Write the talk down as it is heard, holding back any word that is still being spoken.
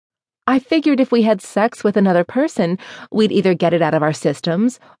I figured if we had sex with another person, we'd either get it out of our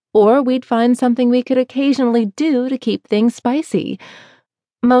systems, or we'd find something we could occasionally do to keep things spicy.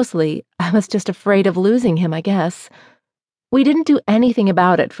 Mostly, I was just afraid of losing him, I guess. We didn't do anything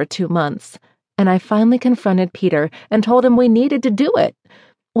about it for 2 months, and I finally confronted Peter and told him we needed to do it.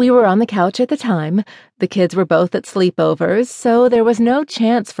 We were on the couch at the time, the kids were both at sleepovers, so there was no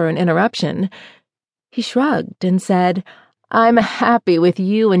chance for an interruption. He shrugged and said, "I'm happy with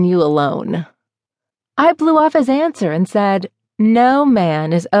you and you alone." I blew off his answer and said, "No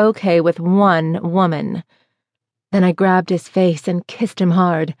man is okay with one woman." Then I grabbed his face and kissed him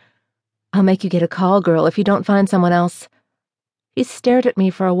hard. "I'll make you get a call girl if you don't find someone else." He stared at me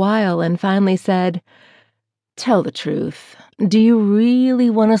for a while and finally said, "Tell the truth. Do you really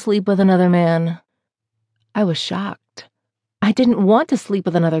want to sleep with another man?" I was shocked. I didn't want to sleep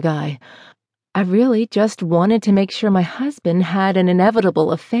with another guy. I really just wanted to make sure my husband had an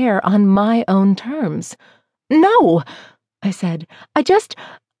inevitable affair on my own terms. "No," I said. I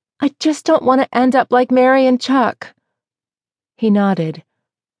just don't want to end up like Mary and Chuck." He nodded.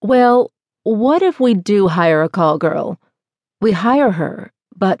 "Well, what if we do hire a call girl? We hire her,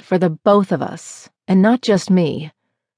 but for the both of us, and not just me."